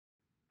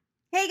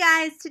Hey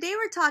guys, today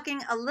we're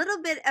talking a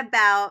little bit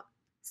about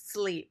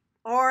sleep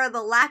or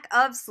the lack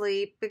of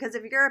sleep because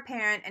if you're a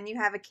parent and you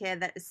have a kid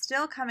that is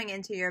still coming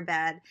into your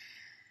bed,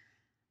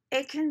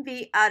 it can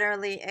be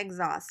utterly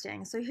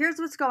exhausting. So here's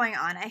what's going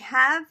on. I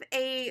have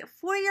a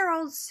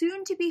 4-year-old,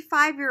 soon to be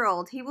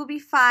 5-year-old. He will be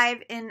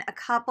 5 in a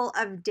couple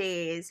of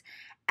days.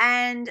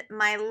 And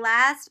my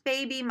last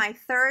baby, my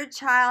third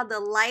child, the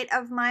light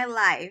of my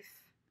life,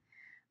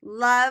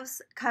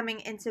 loves coming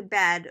into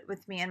bed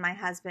with me and my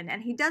husband.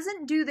 And he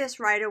doesn't do this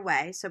right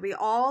away. So we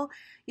all,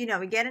 we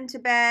get into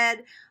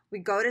bed, we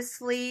go to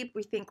sleep,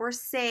 we think we're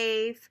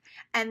safe,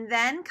 and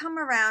then come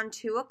around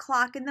 2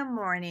 o'clock in the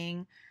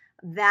morning.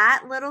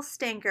 That little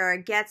stinker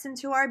gets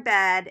into our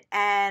bed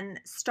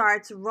and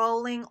starts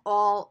rolling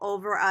all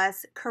over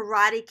us,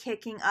 karate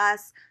kicking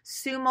us,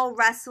 sumo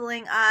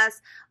wrestling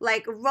us,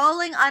 like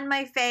rolling on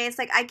my face.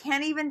 Like I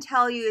can't even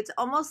tell you. It's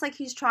almost like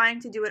he's trying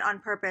to do it on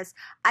purpose.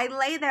 I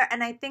lay there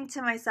and I think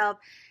to myself,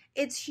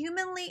 it's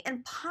humanly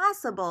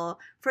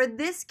impossible for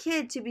this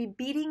kid to be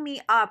beating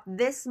me up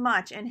this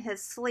much in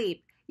his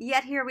sleep.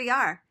 Yet here we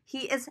are.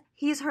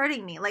 He's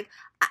hurting me. Like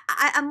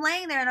I'm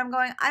laying there and I'm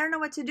going, I don't know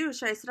what to do.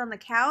 Should I sit on the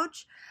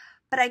couch?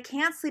 But I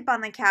can't sleep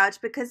on the couch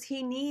because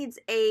he needs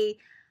a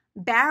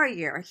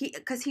barrier.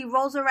 Because he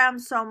rolls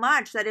around so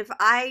much that if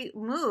I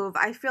move,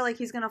 I feel like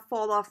he's going to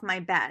fall off my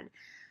bed.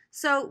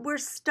 So we're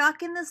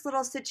stuck in this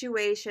little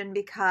situation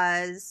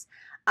because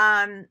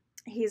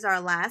he's our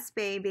last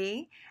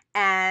baby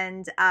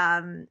and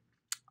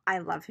I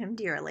love him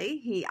dearly.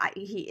 He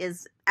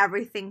is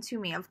everything to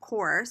me, of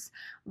course,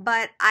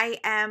 but I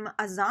am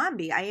a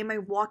zombie. I am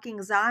a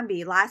walking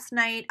zombie. Last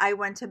night I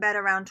went to bed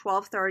around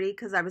 12:30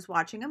 because I was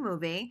watching a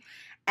movie,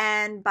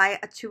 and by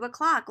 2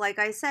 o'clock, like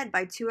I said,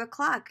 by 2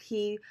 o'clock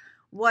he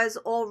was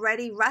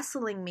already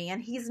wrestling me,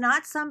 and he's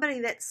not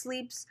somebody that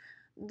sleeps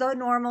the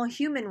normal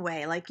human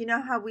way. Like, you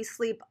know how we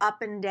sleep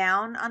up and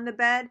down on the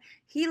bed?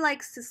 He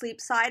likes to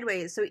sleep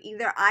sideways. So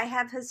either I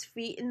have his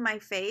feet in my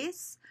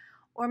face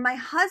or my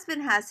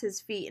husband has his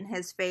feet in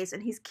his face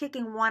and he's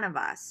kicking one of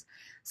us.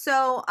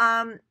 So,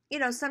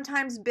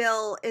 sometimes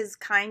Bill is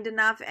kind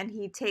enough and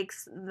he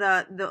takes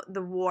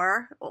the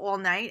war all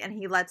night and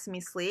he lets me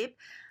sleep.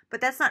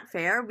 But that's not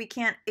fair. I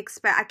can't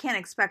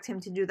expect him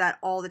to do that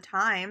all the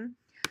time.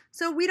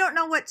 So we don't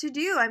know what to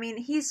do. I mean,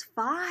 he's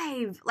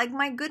 5. Like,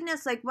 my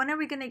goodness, like, when are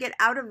we going to get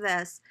out of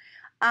this?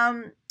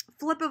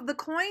 Flip of the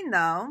coin,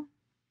 though,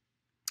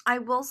 I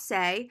will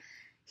say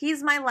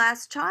he's my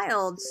last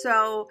child.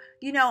 So,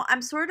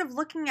 I'm sort of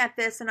looking at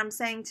this and I'm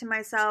saying to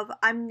myself,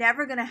 I'm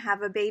never going to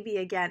have a baby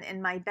again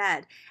in my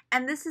bed.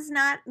 And this is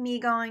not me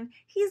going,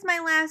 he's my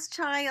last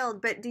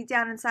child. But deep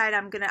down inside,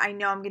 I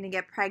know I'm going to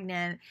get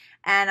pregnant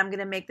and I'm going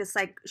to make this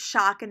like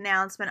shock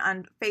announcement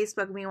on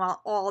Facebook.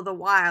 Meanwhile, all the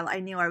while I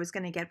knew I was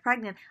going to get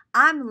pregnant.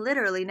 I'm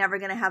literally never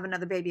going to have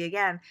another baby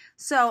again.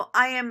 So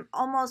I am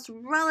almost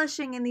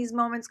relishing in these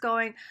moments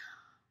going,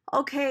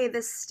 okay,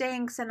 this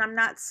stinks and I'm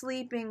not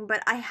sleeping,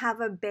 but I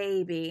have a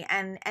baby.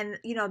 And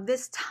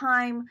this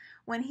time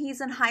when he's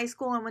in high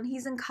school and when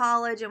he's in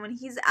college and when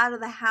he's out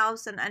of the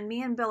house and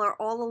me and Bill are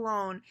all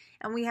alone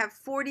and we have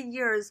 40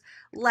 years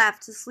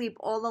left to sleep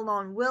all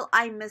alone, will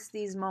I miss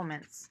these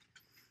moments?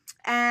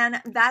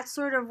 And that's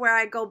sort of where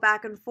I go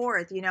back and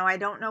forth. I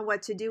don't know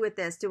what to do with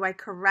this. Do I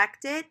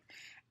correct it?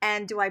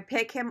 And do I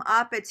pick him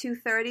up at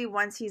 2:30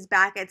 once he's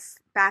back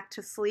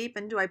to sleep?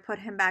 And do I put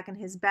him back in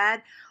his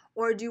bed?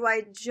 Or do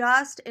I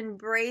just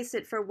embrace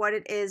it for what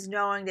it is,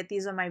 knowing that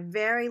these are my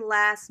very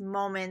last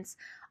moments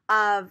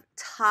of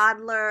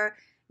toddler,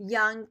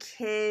 young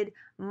kid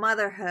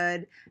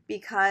motherhood,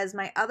 because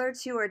my other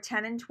two are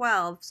 10 and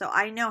 12, so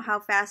I know how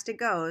fast it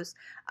goes.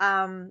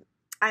 I'm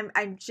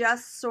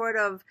just sort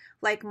of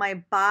like my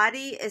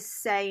body is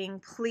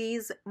saying,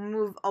 please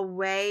move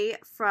away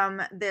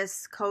from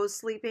this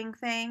co-sleeping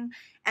thing,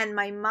 and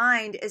my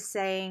mind is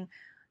saying,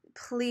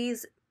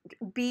 please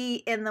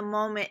be in the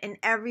moment, in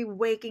every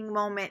waking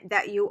moment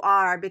that you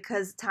are,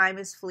 because time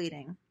is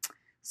fleeting.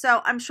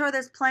 So I'm sure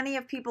there's plenty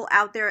of people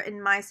out there in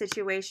my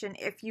situation.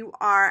 If you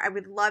are, I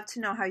would love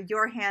to know how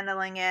you're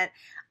handling it.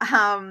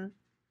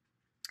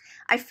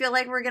 I feel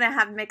like we're going to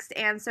have mixed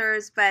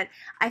answers, but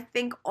I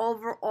think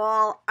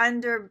overall,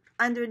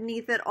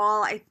 underneath it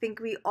all, I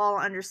think we all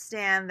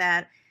understand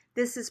that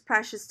this is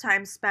precious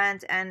time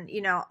spent, and,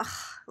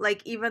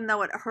 like, even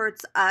though it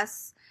hurts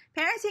us,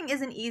 parenting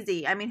isn't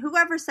easy. I mean,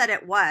 whoever said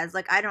it was,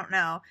 like, I don't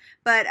know.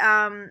 But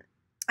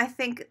I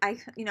think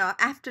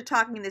after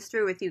talking this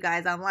through with you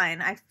guys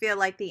online, I feel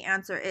like the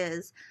answer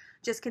is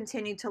just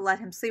continue to let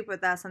him sleep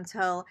with us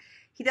until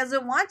he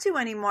doesn't want to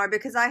anymore,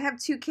 because I have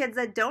 2 kids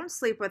that don't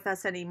sleep with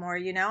us anymore,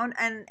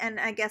 and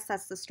I guess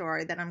that's the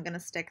story that I'm going to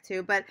stick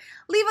to. But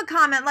leave a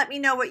comment. Let me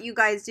know what you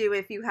guys do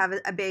if you have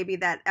a baby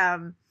that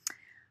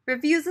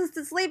refuses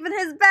to sleep in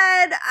his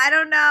bed. I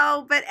don't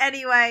know. But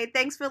anyway,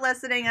 thanks for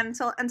listening.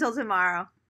 Until tomorrow.